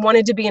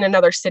wanted to be in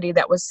another city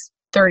that was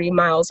 30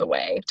 miles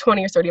away,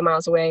 20 or 30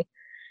 miles away.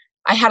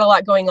 I had a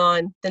lot going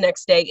on the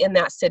next day in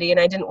that city, and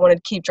I didn't want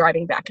to keep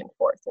driving back and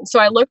forth. And so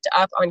I looked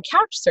up on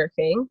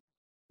Couchsurfing,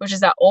 which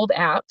is that old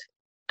app.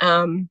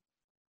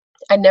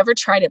 I'd never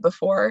tried it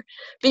before,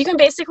 but you can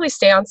basically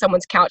stay on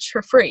someone's couch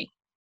for free.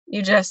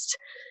 You just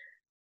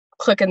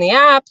click in the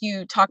app,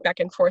 you talk back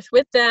and forth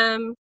with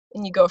them,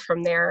 and you go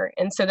from there.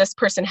 And so this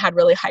person had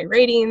really high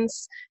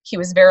ratings. He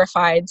was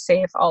verified,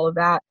 safe, all of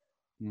that.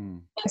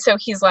 And so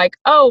he's like,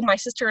 oh, my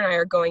sister and I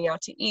are going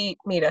out to eat.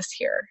 Meet us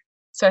here.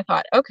 So I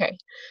thought, okay.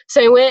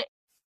 So I went,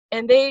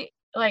 and they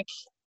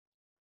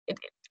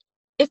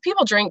if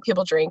people drink,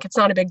 people drink. It's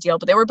not a big deal,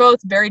 but they were both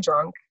very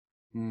drunk.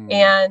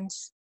 And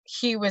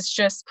he was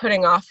just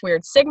putting off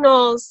weird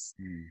signals.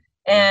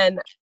 And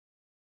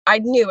I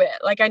knew it.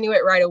 Like, I knew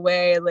it right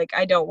away. Like,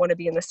 I don't want to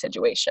be in this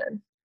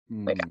situation.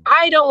 Like,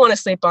 I don't want to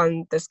sleep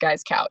on this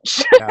guy's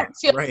couch. Yeah,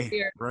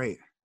 right.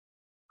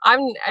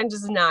 I'm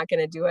just not going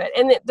to do it.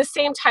 And the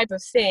same type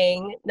of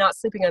thing, not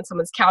sleeping on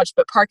someone's couch,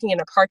 but parking in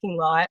a parking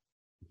lot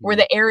where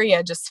the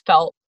area just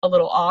felt a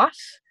little off.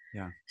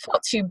 Yeah.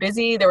 Felt too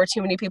busy. There were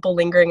too many people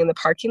lingering in the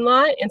parking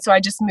lot. And so I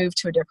just moved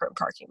to a different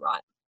parking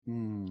lot.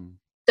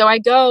 So I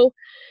go,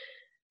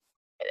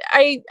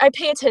 I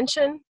pay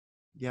attention.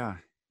 Yeah.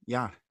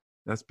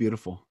 That's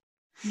beautiful.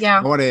 Yeah.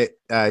 I want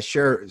to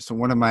share. So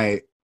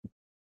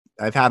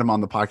I've had him on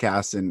the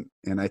podcast,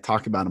 and I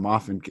talk about him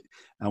often.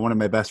 One of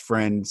my best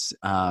friends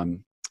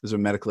is a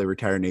medically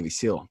retired Navy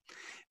SEAL.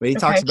 But he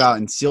talks about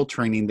in SEAL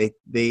training,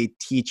 they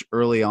teach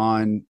early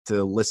on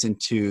to listen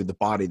to the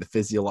body, the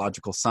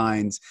physiological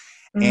signs.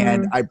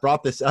 And I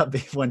brought this up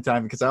one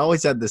time because I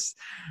always had this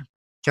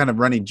kind of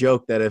running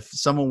joke that if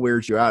someone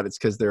weirds you out, it's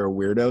because they're a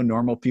weirdo.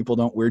 Normal people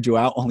don't weird you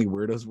out. Only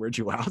weirdos weird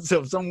you out.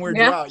 So if someone weirds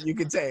you out, you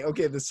could say,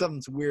 okay, there's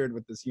something's weird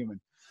with this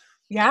human.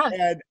 Yeah.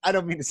 And I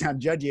don't mean to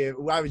sound judgy.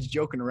 I was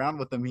joking around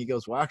with him. He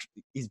goes, well,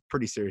 actually, he's a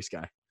pretty serious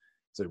guy.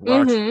 So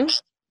well, actually,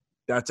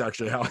 that's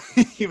actually how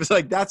he was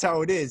like, that's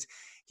how it is.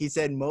 He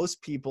said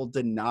most people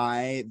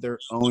deny their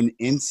own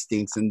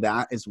instincts, and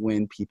that is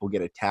when people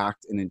get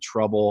attacked and in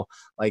trouble.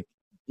 Like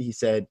he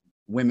said,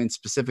 women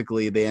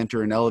specifically, they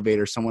enter an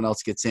elevator, someone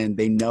else gets in,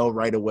 they know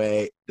right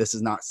away this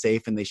is not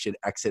safe and they should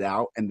exit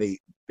out, and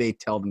they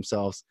tell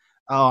themselves,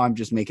 oh, I'm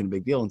just making a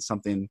big deal, and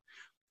something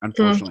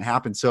unfortunately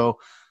happened. So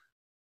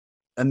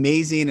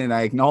amazing, and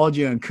I acknowledge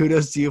you and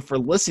kudos to you for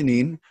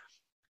listening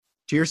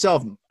to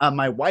yourself.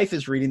 My wife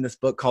is reading this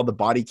book called The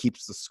Body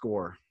Keeps the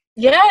Score.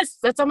 Yes,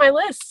 that's on my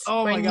list.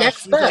 Oh my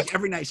gosh. She's like,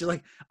 every night she's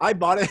like, I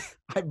bought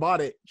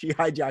it. She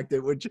hijacked it,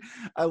 which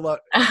I love.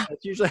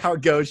 That's usually how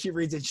it goes. She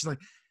reads it. She's like,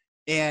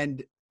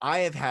 and I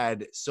have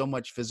had so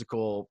much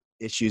physical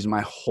issues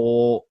my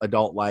whole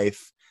adult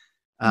life.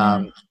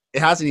 It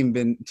hasn't even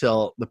been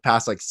till the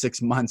past like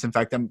 6 months. In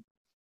fact, I'm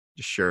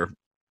just sure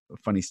a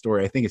funny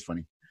story. I think it's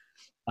funny.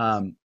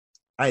 I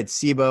had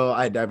SIBO,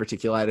 I had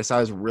diverticulitis. I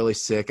was really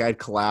sick. I had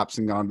collapsed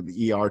and gone to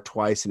the ER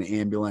twice in an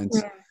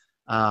ambulance.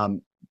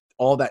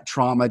 All that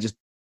trauma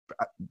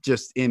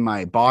just in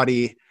my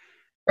body.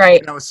 Right.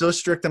 And I was so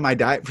strict on my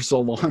diet for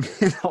so long.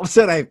 And all of a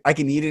sudden I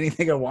can eat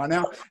anything I want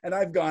now. And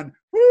I've gone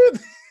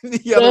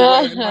the other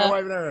way. And my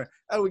wife and I are,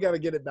 oh, we got to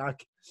get it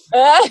back.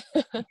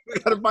 We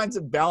got to find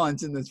some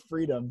balance in this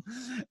freedom.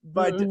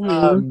 But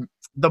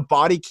The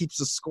Body Keeps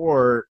the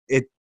Score.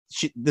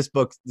 This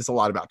book is a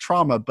lot about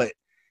trauma, but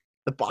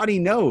the body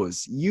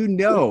knows,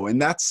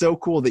 and that's so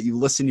cool that you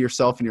listen to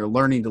yourself and you're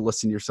learning to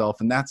listen to yourself.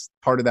 And that's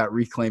part of that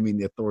reclaiming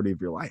the authority of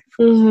your life.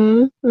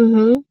 Powerful.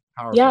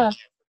 Yeah.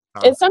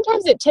 Powerful. And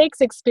sometimes it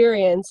takes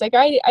experience. Like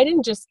I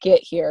didn't just get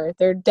here.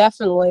 There are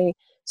definitely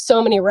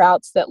so many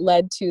routes that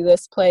led to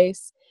this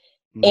place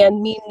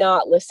and me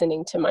not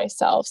listening to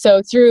myself.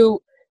 So through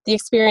the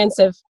experience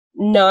of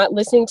not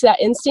listening to that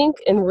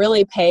instinct and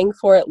really paying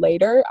for it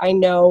later, I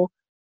know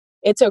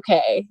it's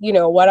okay.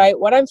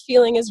 What I'm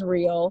feeling is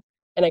real.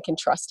 And I can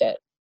trust it.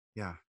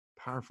 Yeah.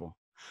 Powerful.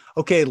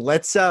 Okay.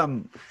 Let's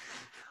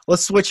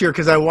switch here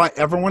because I want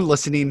everyone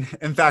listening.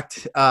 In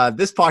fact,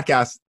 this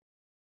podcast,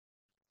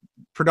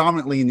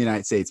 predominantly in the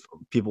United States,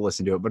 people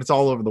listen to it, but it's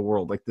all over the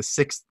world. Like the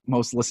sixth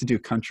most listened to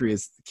country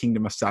is the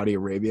Kingdom of Saudi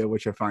Arabia,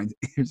 which I find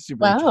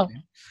super Wow.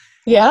 interesting.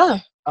 Yeah.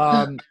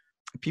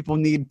 People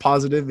need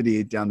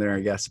positivity down there,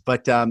 I guess.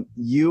 But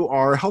you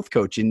are a health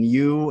coach and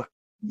you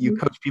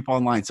coach people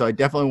online. So I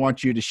definitely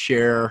want you to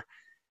share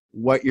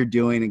what you're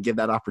doing and give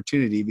that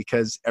opportunity,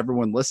 because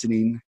everyone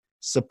listening,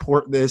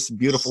 support this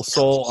beautiful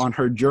soul on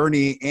her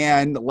journey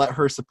and let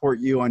her support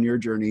you on your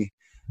journey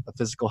of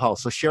physical health.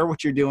 So share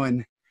what you're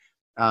doing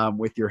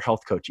with your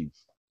health coaching.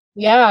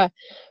 Yeah.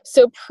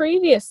 So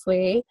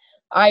previously,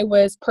 I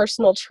was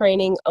personal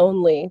training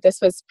only. This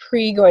was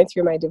pre going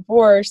through my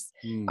divorce.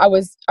 I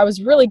was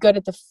really good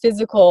at the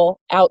physical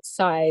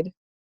outside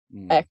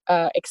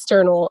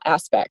external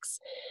aspects.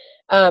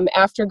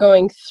 After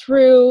going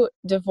through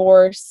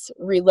divorce,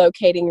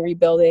 relocating,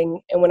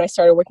 rebuilding, and when I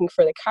started working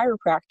for the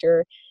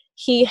chiropractor,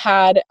 he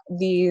had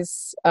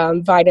these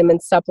vitamin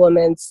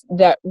supplements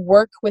that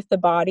work with the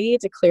body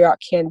to clear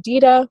out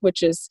candida,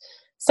 which is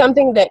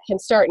something that can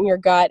start in your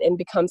gut and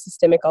become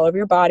systemic all over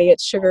your body.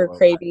 It's sugar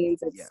cravings,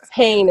 it's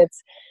pain,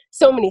 it's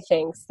so many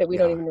things that we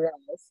don't even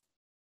realize.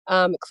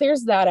 It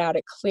clears that out.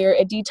 It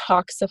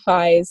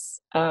detoxifies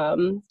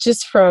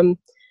just from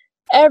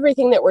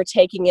everything that we're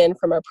taking in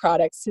from our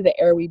products to the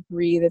air we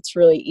breathe. It's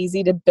really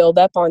easy to build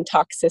up on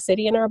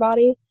toxicity in our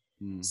body.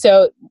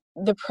 So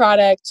the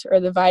product or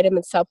the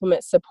vitamin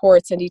supplement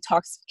supports in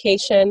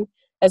detoxification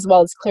as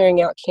well as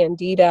clearing out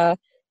candida,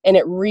 and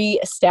it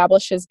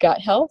reestablishes gut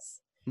health.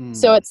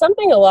 So it's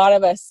something a lot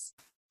of us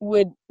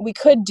we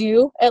could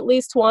do at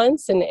least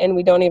once, and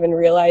we don't even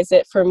realize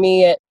it. For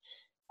me,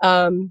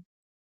 I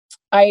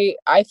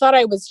thought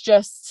I was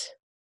just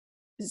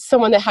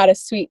someone that had a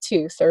sweet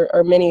tooth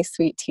or many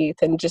sweet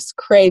teeth and just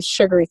craved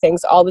sugary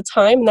things all the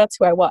time. And that's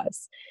who I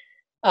was.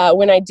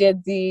 When I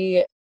did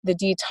the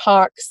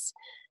detox,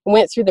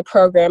 went through the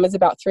program, it's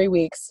about 3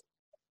 weeks.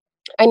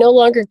 I no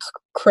longer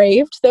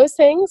craved those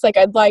things. Like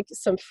I'd like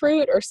some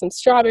fruit or some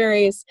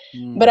strawberries,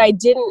 but I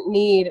didn't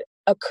need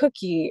a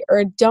cookie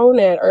or a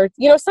donut or,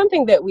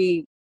 something that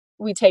we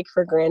take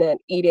for granted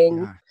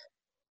eating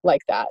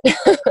like that.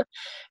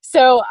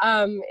 So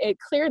it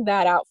cleared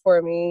that out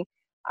for me.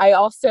 I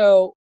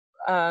also,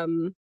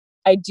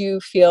 I do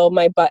feel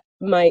my gut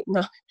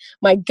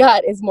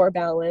is more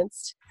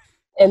balanced,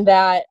 and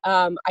that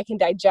I can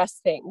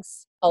digest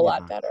things a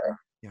lot better.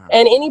 Yeah.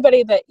 And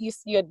anybody that you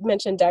had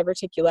mentioned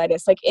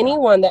diverticulitis, like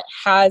anyone that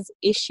has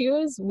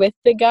issues with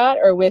the gut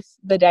or with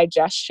the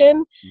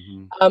digestion,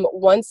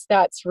 once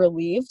that's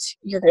relieved,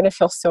 you're going to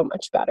feel so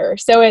much better.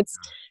 So it's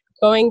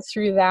going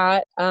through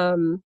that.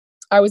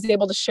 I was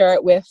able to share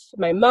it with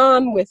my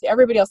mom, with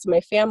everybody else in my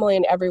family,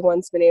 and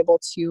everyone's been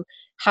able to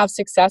have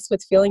success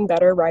with feeling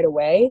better right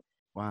away.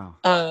 Wow.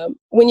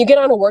 When you get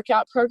on a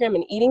workout program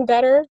and eating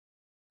better,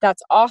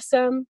 that's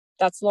awesome.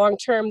 That's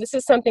long-term. This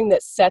is something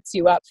that sets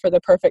you up for the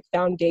perfect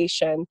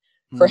foundation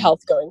for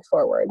health going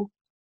forward.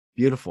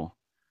 Beautiful.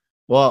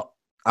 Well,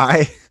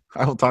 I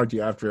will talk to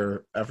you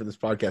after this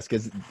podcast,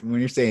 because when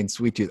you're saying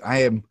sweet tooth,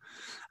 I'm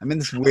in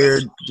this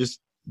weird, just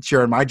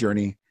sharing my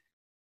journey.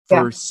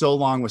 For so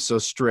long was so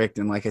strict,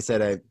 and like I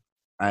said,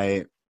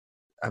 I've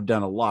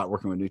done a lot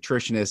working with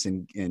nutritionists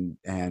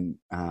and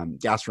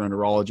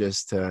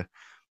gastroenterologists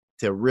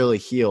to really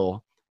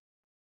heal.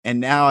 And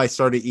now I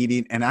started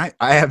eating, and I'm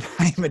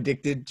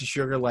addicted to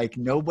sugar like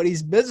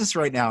nobody's business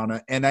right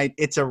now. And I'm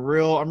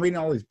reading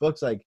all these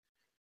books, like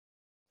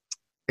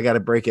I got to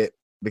break it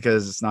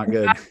because it's not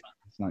good.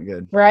 It's not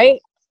good. Right.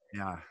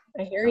 Yeah.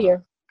 I hear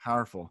you.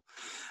 Powerful.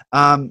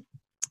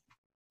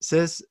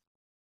 Sis,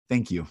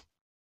 thank you.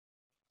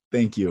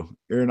 Thank you.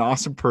 You're an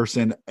awesome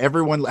person.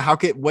 Everyone,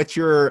 what's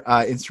your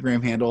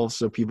Instagram handle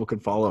so people can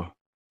follow?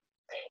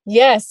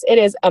 Yes, it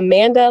is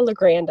Amanda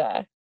LeGrand.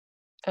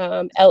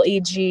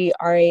 Legranda,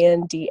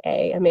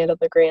 Amanda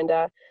LeGrand.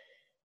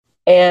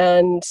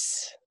 And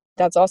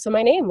that's also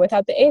my name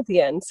without the A at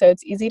the end. So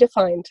it's easy to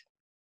find.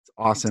 It's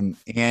awesome.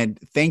 And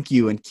thank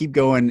you, and keep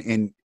going.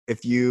 And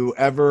if you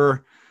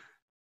ever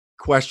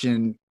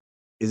question,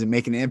 is it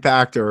making an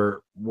impact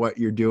or what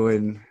you're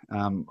doing?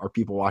 Are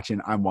people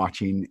watching? I'm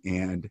watching,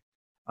 and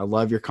I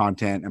love your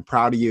content. I'm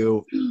proud of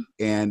you.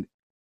 And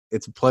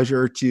it's a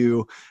pleasure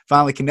to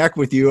finally connect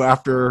with you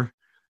after,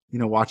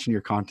 watching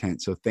your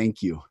content. So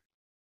thank you.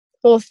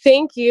 Well,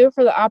 thank you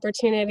for the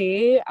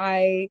opportunity.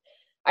 I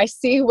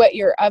see what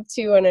you're up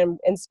to, and I'm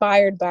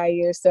inspired by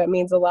you. So it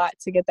means a lot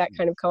to get that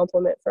kind of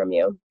compliment from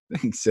you.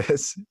 Thanks,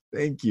 sis.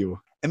 Thank you.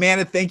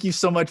 Amanda, thank you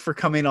so much for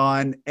coming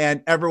on.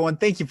 And everyone,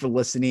 thank you for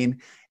listening.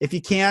 If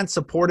you can,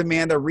 support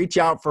Amanda, reach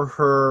out for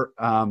her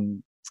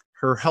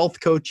health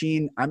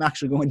coaching. I'm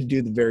actually going to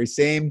do the very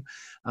same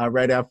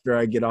right after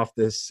I get off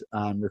this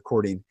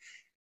recording.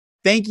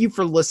 Thank you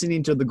for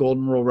listening to the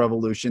Golden Rule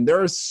Revolution.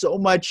 There is so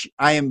much.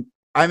 I'm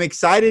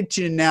excited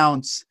to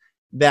announce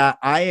that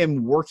I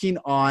am working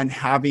on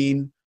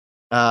having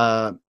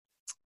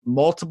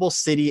multiple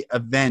city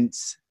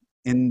events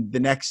in the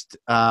next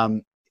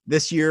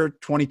this year,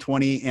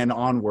 2020 and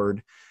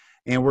onward.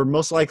 And we're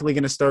most likely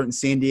going to start in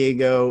San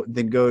Diego,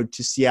 then go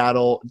to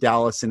Seattle,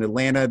 Dallas, and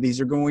Atlanta. These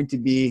are going to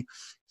be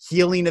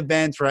healing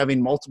events. We're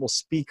having multiple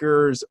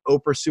speakers,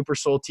 Oprah Super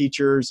Soul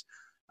teachers,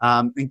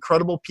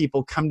 incredible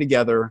people come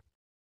together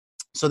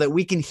so that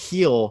we can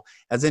heal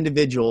as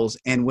individuals.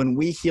 And when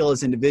we heal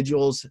as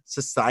individuals,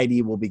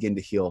 society will begin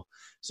to heal.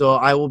 So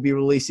I will be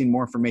releasing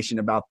more information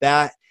about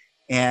that.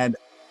 And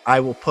I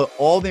will put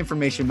all the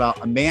information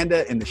about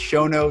Amanda in the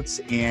show notes.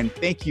 And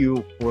thank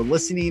you for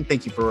listening.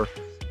 Thank you for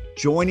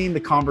joining the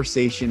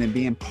conversation and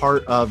being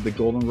part of the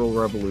Golden Rule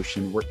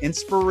Revolution, where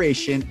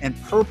inspiration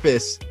and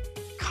purpose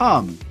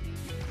come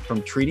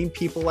from treating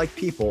people like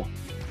people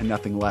and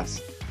nothing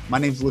less. My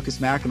name's Lucas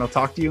Mack, and I'll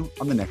talk to you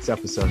on the next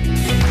episode.